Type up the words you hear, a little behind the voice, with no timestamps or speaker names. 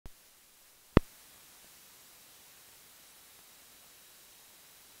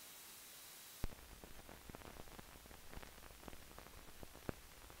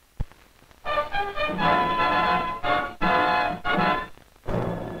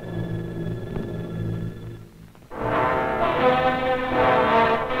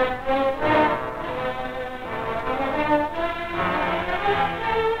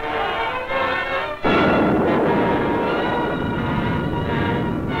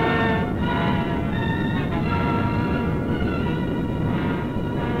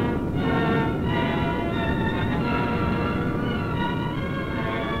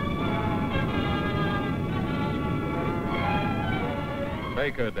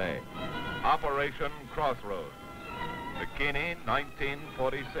Labor Day. Operation Crossroads. Bikini,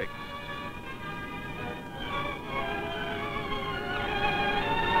 1946.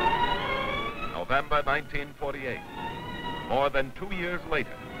 November 1948. More than 2 years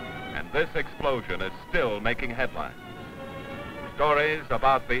later, and this explosion is still making headlines. Stories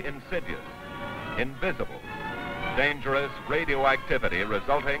about the insidious, invisible, dangerous radioactivity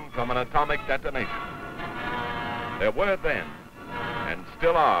resulting from an atomic detonation. There were then, and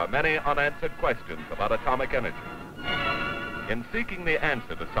still are, many unanswered questions about atomic energy. In seeking the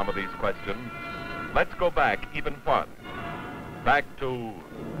answer to some of these questions, let's go back even farther. Back to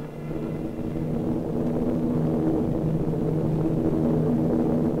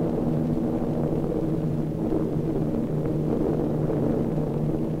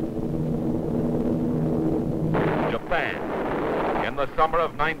Japan, in the summer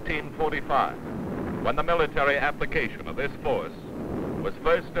of 1945, when the military application of this force was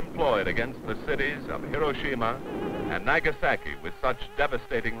first employed against the cities of Hiroshima and Nagasaki with such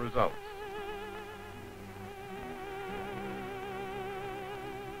devastating results.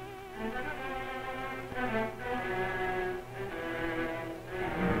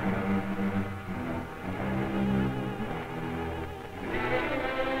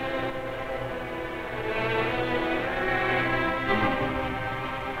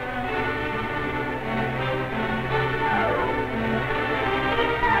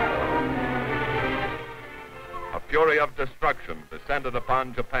 Fury of destruction descended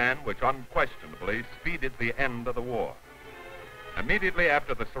upon Japan, which unquestionably speeded the end of the war. Immediately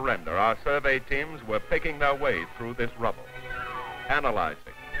after the surrender, our survey teams were picking their way through this rubble,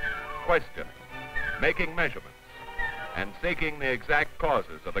 analyzing, questioning, making measurements, and seeking the exact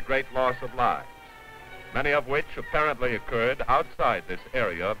causes of the great loss of lives, many of which apparently occurred outside this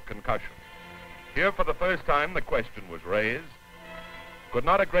area of concussion. Here, for the first time, the question was raised: could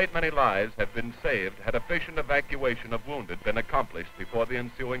not a great many lives have been saved had efficient evacuation of wounded been accomplished before the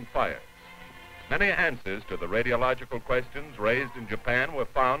ensuing fires? Many answers to the radiological questions raised in Japan were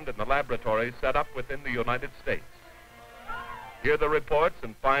found in the laboratories set up within the United States. Here the reports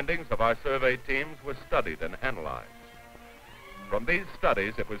and findings of our survey teams were studied and analyzed. From these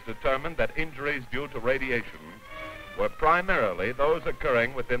studies, it was determined that injuries due to radiation were primarily those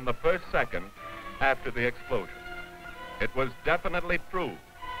occurring within the first second after the explosion. It was definitely proved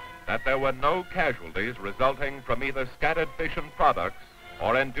that there were no casualties resulting from either scattered fission products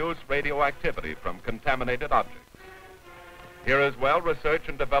or induced radioactivity from contaminated objects. Here as well, research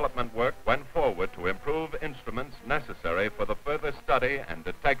and development work went forward to improve instruments necessary for the further study and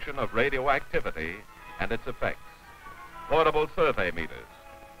detection of radioactivity and its effects. Portable survey meters,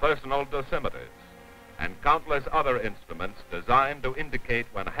 personal dosimeters, and countless other instruments designed to indicate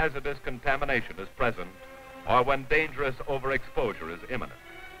when hazardous contamination is present or when dangerous overexposure is imminent.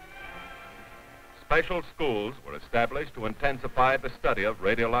 Special schools were established to intensify the study of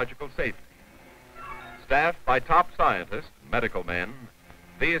radiological safety. Staffed by top scientists and medical men,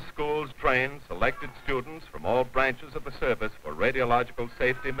 these schools trained selected students from all branches of the service for radiological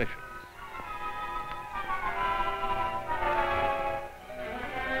safety missions.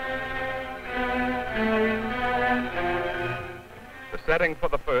 The setting for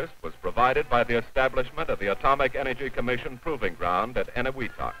the first was provided by the establishment of the Atomic Energy Commission Proving Ground at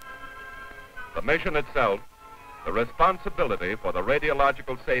Enewetak. The mission itself, the responsibility for the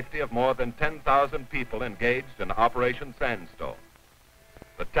radiological safety of more than 10,000 people engaged in Operation Sandstone,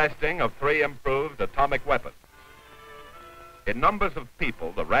 the testing of 3 improved atomic weapons. In numbers of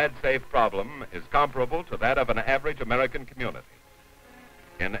people, the RadSafe problem is comparable to that of an average American community.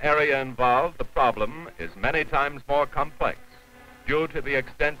 In area involved, the problem is many times more complex due to the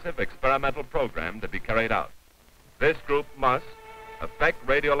extensive experimental program to be carried out. This group must affect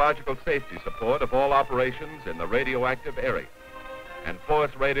radiological safety support of all operations in the radioactive area,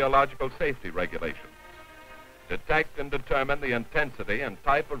 enforce radiological safety regulations, detect and determine the intensity and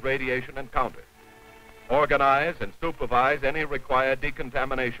type of radiation encountered, organize and supervise any required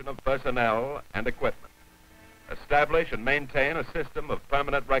decontamination of personnel and equipment, establish and maintain a system of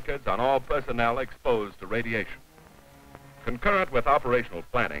permanent records on all personnel exposed to radiation. Concurrent with operational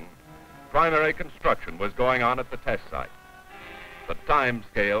planning, primary construction was going on at the test site. The time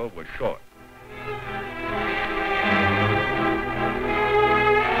scale was short.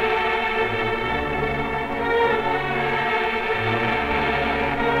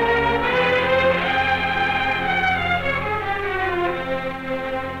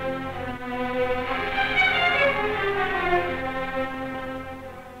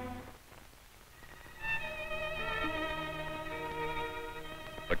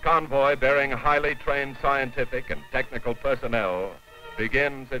 The convoy bearing highly trained scientific and technical personnel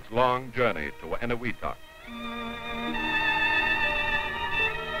begins its long journey to Enewetak.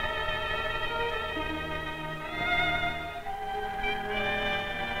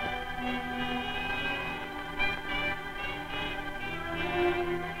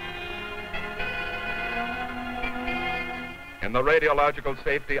 In the Radiological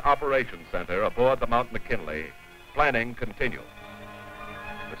Safety Operations Center aboard the Mount McKinley, planning continues.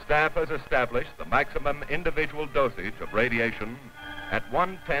 The staff has established the maximum individual dosage of radiation at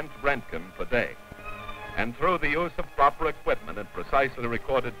 1/10 Roentgen per day, and through the use of proper equipment and precisely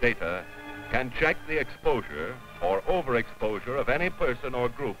recorded data, can check the exposure or overexposure of any person or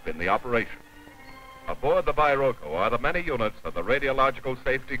group in the operation. Aboard the Bikini are the many units of the Radiological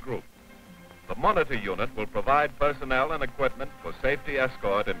Safety Group. The monitor unit will provide personnel and equipment for safety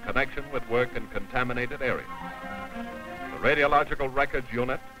escort in connection with work in contaminated areas. The Radiological Records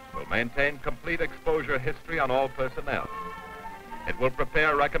Unit will maintain complete exposure history on all personnel. It will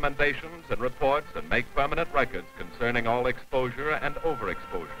prepare recommendations and reports and make permanent records concerning all exposure and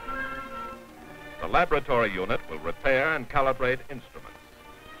overexposure. The Laboratory Unit will repair and calibrate instruments,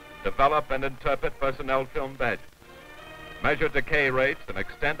 develop and interpret personnel film badges, measure decay rates and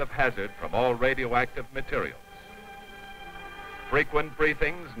extent of hazard from all radioactive materials. Frequent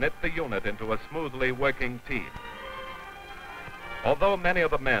briefings knit the unit into a smoothly working team. Although many of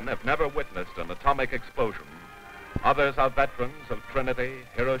the men have never witnessed an atomic explosion, others are veterans of Trinity,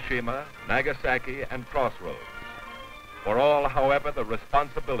 Hiroshima, Nagasaki, and Crossroads. For all, however, the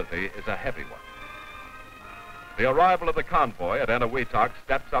responsibility is a heavy one. The arrival of the convoy at Enewetak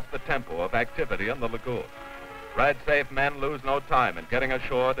steps up the tempo of activity in the lagoon. RadSafe men lose no time in getting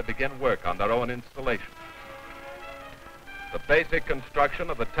ashore to begin work on their own installations. The basic construction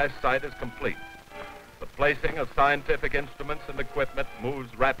of the test site is complete. The placing of scientific instruments and equipment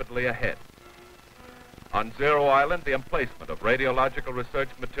moves rapidly ahead. On Zero Island, the emplacement of radiological research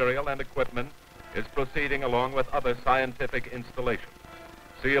material and equipment is proceeding along with other scientific installations.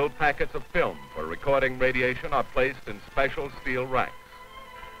 Sealed packets of film for recording radiation are placed in special steel racks.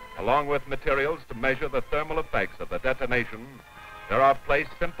 Along with materials to measure the thermal effects of the detonation, there are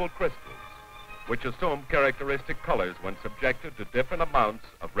placed simple crystals, which assume characteristic colors when subjected to different amounts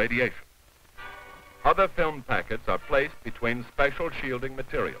of radiation. Other film packets are placed between special shielding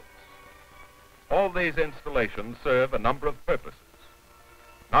materials. All these installations serve a number of purposes.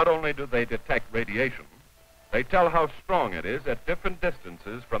 Not only do they detect radiation, they tell how strong it is at different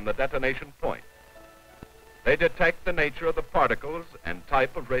distances from the detonation point. They detect the nature of the particles and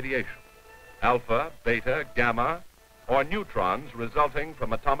type of radiation, alpha, beta, gamma, or neutrons resulting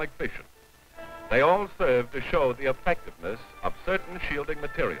from atomic fission. They all serve to show the effectiveness of certain shielding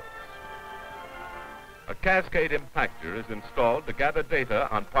materials. A cascade impactor is installed to gather data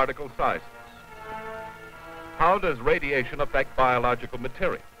on particle sizes. How does radiation affect biological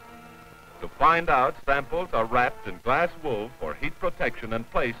material? To find out, samples are wrapped in glass wool for heat protection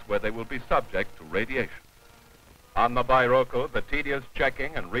and placed where they will be subject to radiation. On the Bikini, the tedious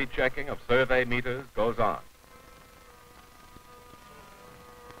checking and rechecking of survey meters goes on.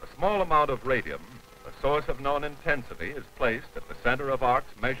 A small amount of radium, a source of known intensity, is placed at the center of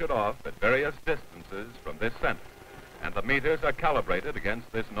arcs measured off at various distances from this center, and the meters are calibrated against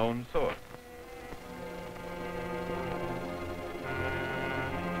this known source.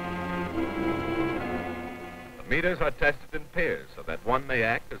 The meters are tested in pairs so that one may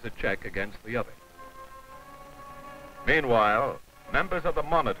act as a check against the other. Meanwhile, members of the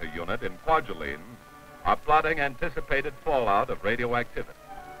monitor unit in Kwajalein are plotting anticipated fallout of radioactivity.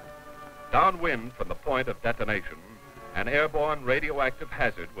 Downwind from the point of detonation, an airborne radioactive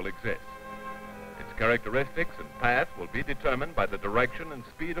hazard will exist. Its characteristics and path will be determined by the direction and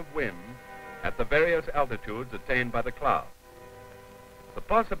speed of wind at the various altitudes attained by the cloud. The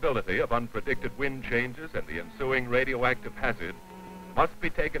possibility of unpredicted wind changes and the ensuing radioactive hazard must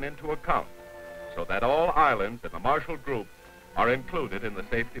be taken into account, so that all islands in the Marshall Group are included in the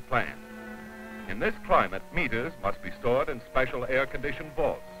safety plan. In this climate, meters must be stored in special air-conditioned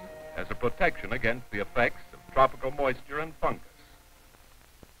vaults as a protection against the effects of tropical moisture and fungus.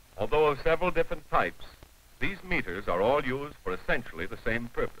 Although of several different types, these meters are all used for essentially the same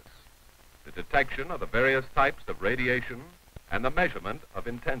purpose: the detection of the various types of radiation and the measurement of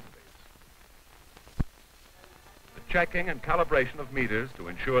intensities. The checking and calibration of meters to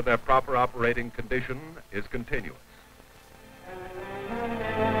ensure their proper operating condition is continuous.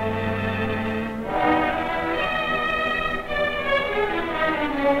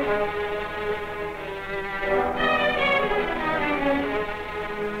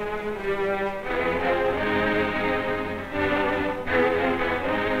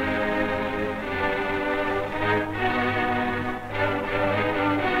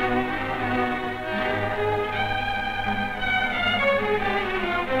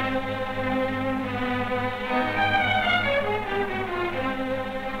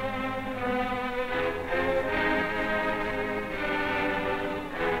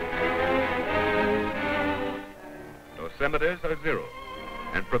 Dosimeters are zero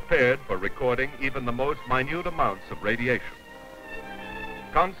and prepared for recording even the most minute amounts of radiation.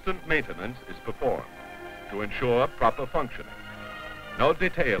 Constant maintenance is performed to ensure proper functioning. No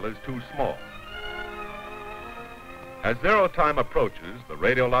detail is too small. As zero time approaches, the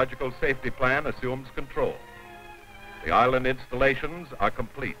radiological safety plan assumes control. The island installations are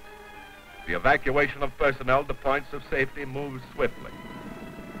complete. The evacuation of personnel to points of safety moves swiftly.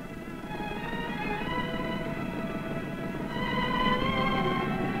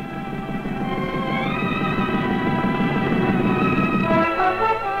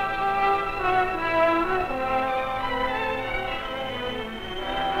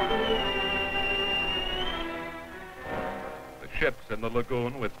 Ships in the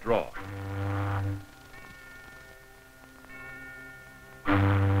lagoon withdraw.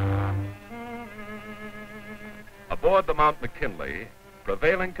 Aboard the Mount McKinley,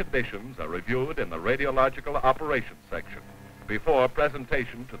 prevailing conditions are reviewed in the Radiological Operations Section before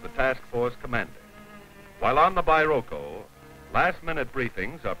presentation to the task force commander. While on the Biroko, last-minute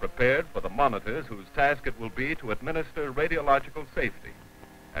briefings are prepared for the monitors whose task it will be to administer radiological safety,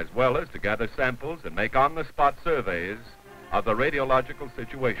 as well as to gather samples and make on-the-spot surveys of the radiological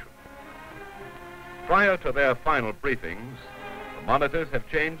situation. Prior to their final briefings, the monitors have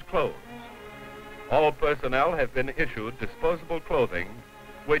changed clothes. All personnel have been issued disposable clothing,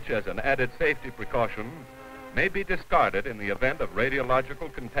 which, as an added safety precaution, may be discarded in the event of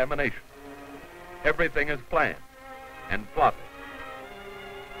radiological contamination. Everything is planned and plotted.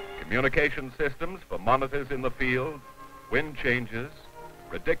 Communication systems for monitors in the field, wind changes,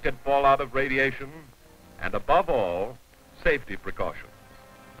 predicted fallout of radiation, and above all, safety precautions.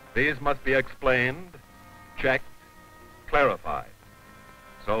 These must be explained, checked, clarified.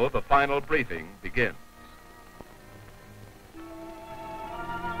 So the final briefing begins.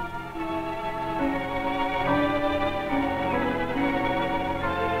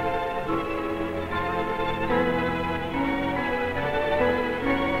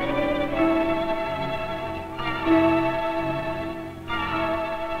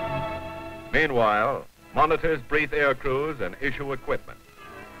 Meanwhile, monitors brief air crews and issue equipment.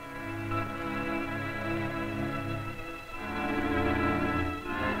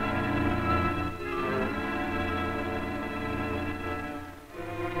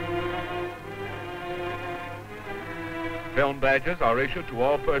 Film badges are issued to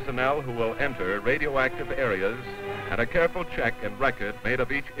all personnel who will enter radioactive areas, and a careful check and record made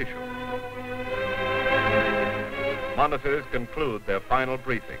of each issue. Monitors conclude their final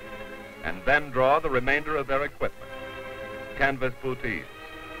briefing and then draw the remainder of their equipment: canvas puttees,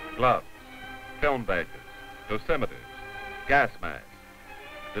 gloves, film badges, dosimeters, gas masks,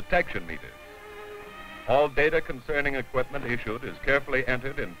 detection meters. All data concerning equipment issued is carefully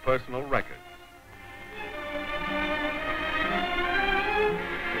entered in personal records.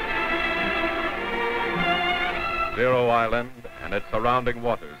 Zero Island and its surrounding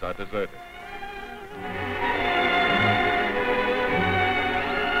waters are deserted.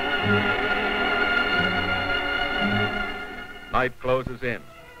 Night closes in,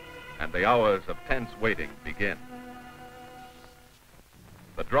 and the hours of tense waiting begin.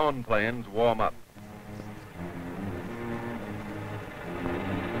 The drone planes warm up.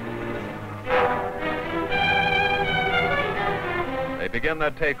 They begin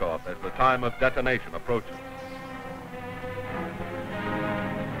their takeoff as the time of detonation approaches.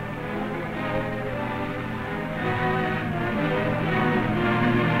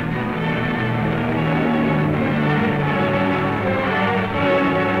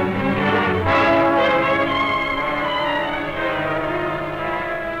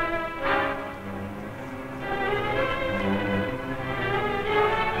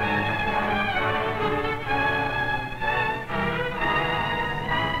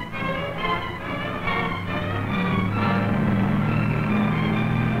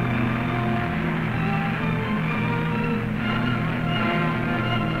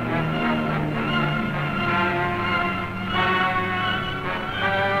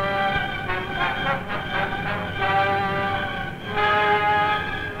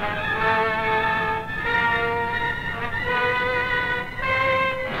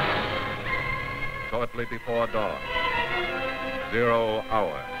 Shortly before dawn, 0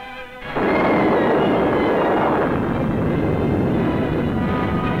 hour.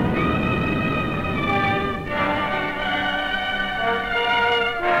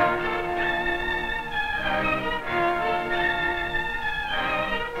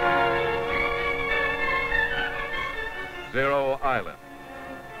 Zero Island,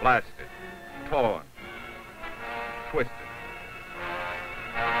 blasted, torn, twisted.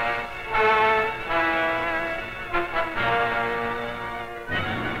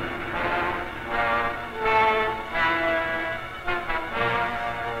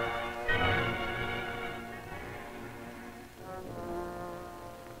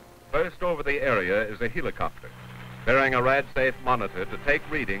 First over the area is a helicopter, bearing a RadSafe monitor to take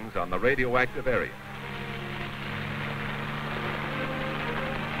readings on the radioactive area.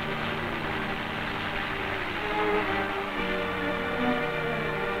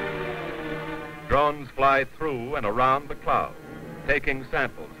 Drones fly through and around the cloud, taking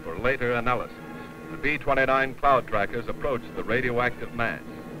samples for later analysis. The B-29 cloud trackers approach the radioactive mass,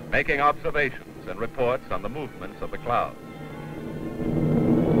 making observations and reports on the movements of the cloud.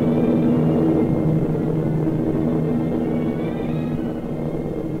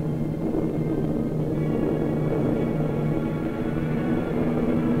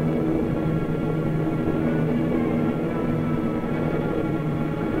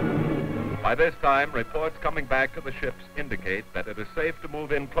 By this time, reports coming back to the ships indicate that it is safe to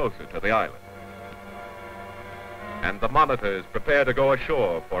move in closer to the island. And the monitors prepare to go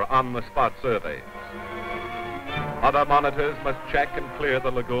ashore for on-the-spot surveys. Other monitors must check and clear the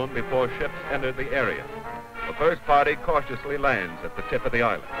lagoon before ships enter the area. The first party cautiously lands at the tip of the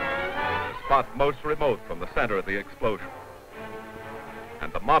island, the spot most remote from the center of the explosion.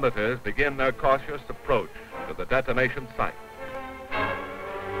 And the monitors begin their cautious approach to the detonation site.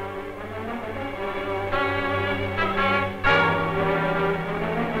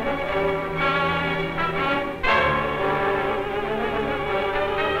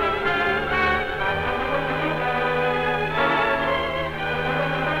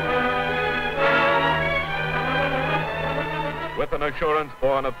 With an assurance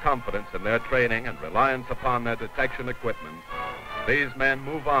born of confidence in their training and reliance upon their detection equipment, these men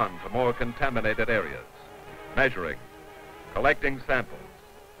move on to more contaminated areas, measuring, collecting samples,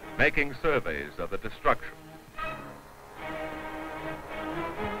 making surveys of the destruction.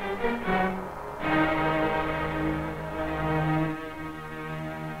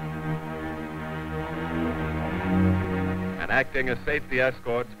 And acting as safety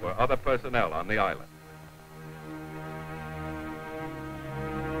escorts for other personnel on the island.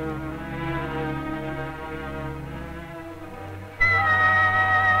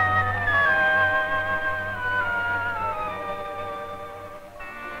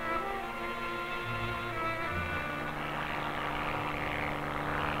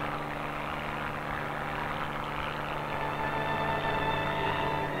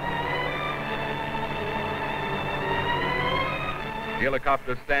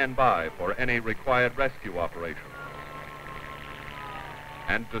 Helicopters stand by for any required rescue operation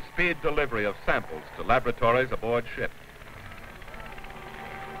and to speed delivery of samples to laboratories aboard ship.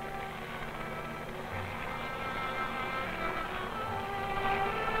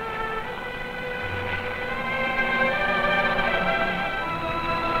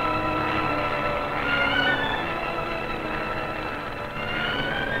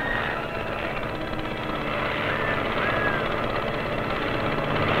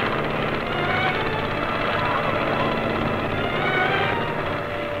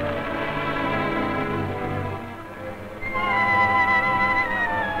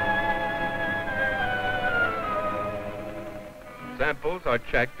 Samples are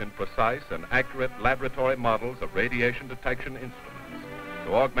checked in precise and accurate laboratory models of radiation detection instruments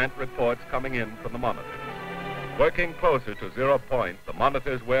to augment reports coming in from the monitors. Working closer to 0 point, the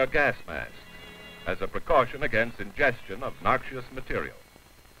monitors wear gas masks as a precaution against ingestion of noxious material.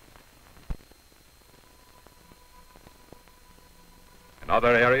 In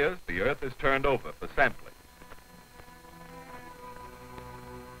other areas, the Earth is turned over for sampling.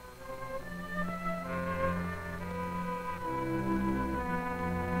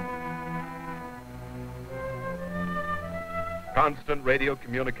 Constant radio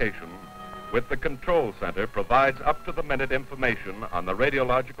communication with the control center provides up-to-the-minute information on the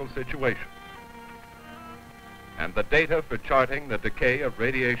radiological situation. And the data for charting the decay of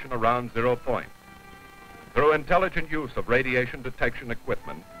radiation around 0 point. Through intelligent use of radiation detection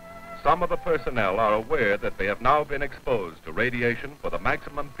equipment, some of the personnel are aware that they have now been exposed to radiation for the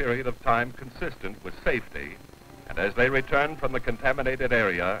maximum period of time consistent with safety, and as they return from the contaminated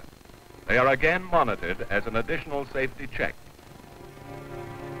area, they are again monitored as an additional safety check.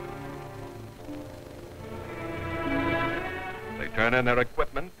 They turn in their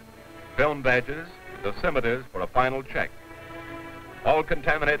equipment, film badges, dosimeters for a final check. All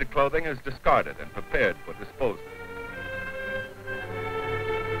contaminated clothing is discarded and prepared for disposal.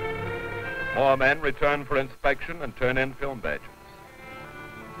 More men return for inspection and turn in film badges.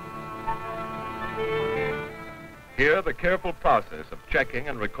 Here, the careful process of checking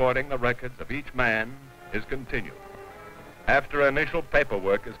and recording the records of each man is continued. After initial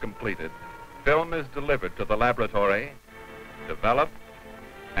paperwork is completed, film is delivered to the laboratory, developed,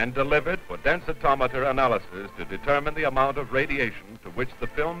 and delivered for densitometer analysis to determine the amount of radiation to which the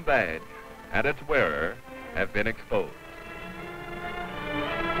film badge and its wearer have been exposed.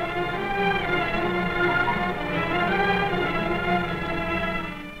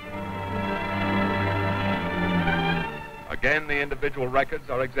 Again, the individual records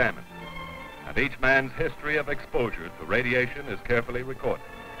are examined, and each man's history of exposure to radiation is carefully recorded.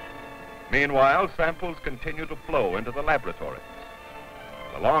 Meanwhile, samples continue to flow into the laboratories.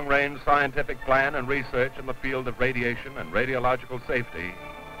 The long-range scientific plan and research in the field of radiation and radiological safety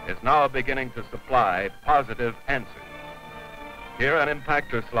is now beginning to supply positive answers. Here, an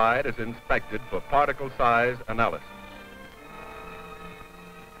impactor slide is inspected for particle size analysis.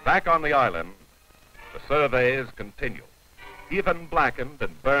 Back on the island, the surveys continue. Even blackened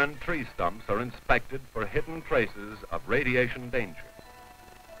and burned tree stumps are inspected for hidden traces of radiation danger.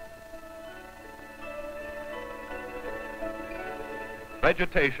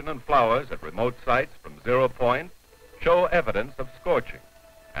 Vegetation and flowers at remote sites from 0 point show evidence of scorching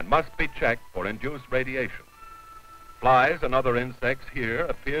and must be checked for induced radiation. Flies and other insects here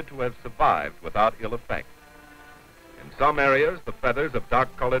appear to have survived without ill effect. In some areas, the feathers of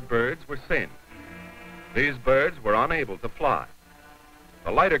dark-colored birds were singed. These birds were unable to fly.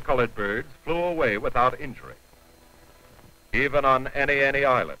 The lighter-colored birds flew away without injury. Even on Enewetak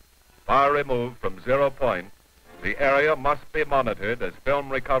Island, far removed from 0 point, the area must be monitored as film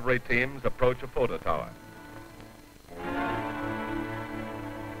recovery teams approach a photo tower.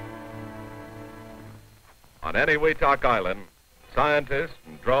 On Enewetak Island, scientists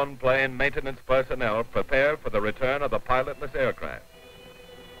and drone plane maintenance personnel prepare for the return of the pilotless aircraft.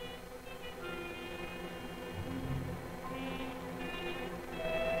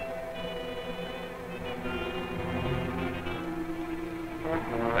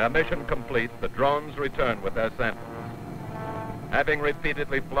 Their mission complete, the drones return with their samples. Having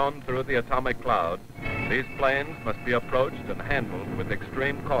repeatedly flown through the atomic cloud, these planes must be approached and handled with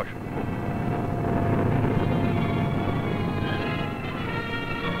extreme caution.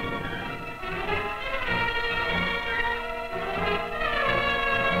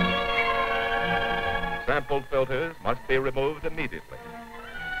 Sample filters must be removed immediately.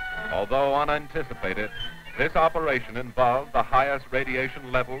 Although unanticipated, this operation involved the highest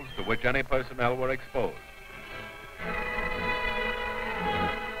radiation levels to which any personnel were exposed.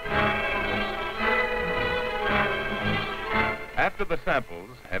 After the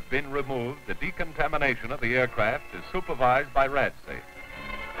samples have been removed, the decontamination of the aircraft is supervised by RadSafe.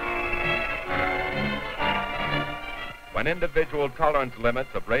 When individual tolerance limits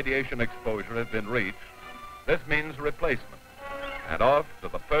of radiation exposure have been reached, this means replacement and off to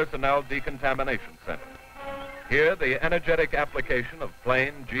the Personnel Decontamination Center. Here, the energetic application of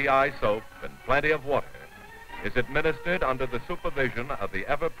plain GI soap and plenty of water is administered under the supervision of the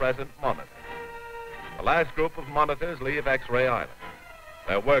ever-present monitor. The last group of monitors leave X-ray Island,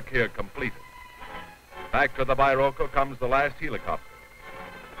 their work here completed. Back to the Biroka comes the last helicopter.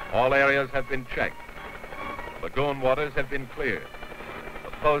 All areas have been checked. Lagoon waters have been cleared.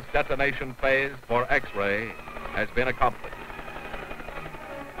 The post-detonation phase for X-ray has been accomplished.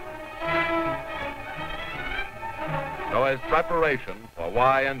 So as preparation for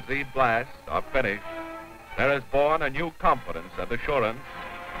Y and Z blasts are finished, there is born a new confidence and assurance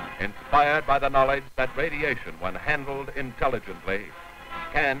inspired by the knowledge that radiation, when handled intelligently,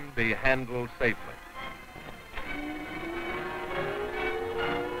 can be handled safely.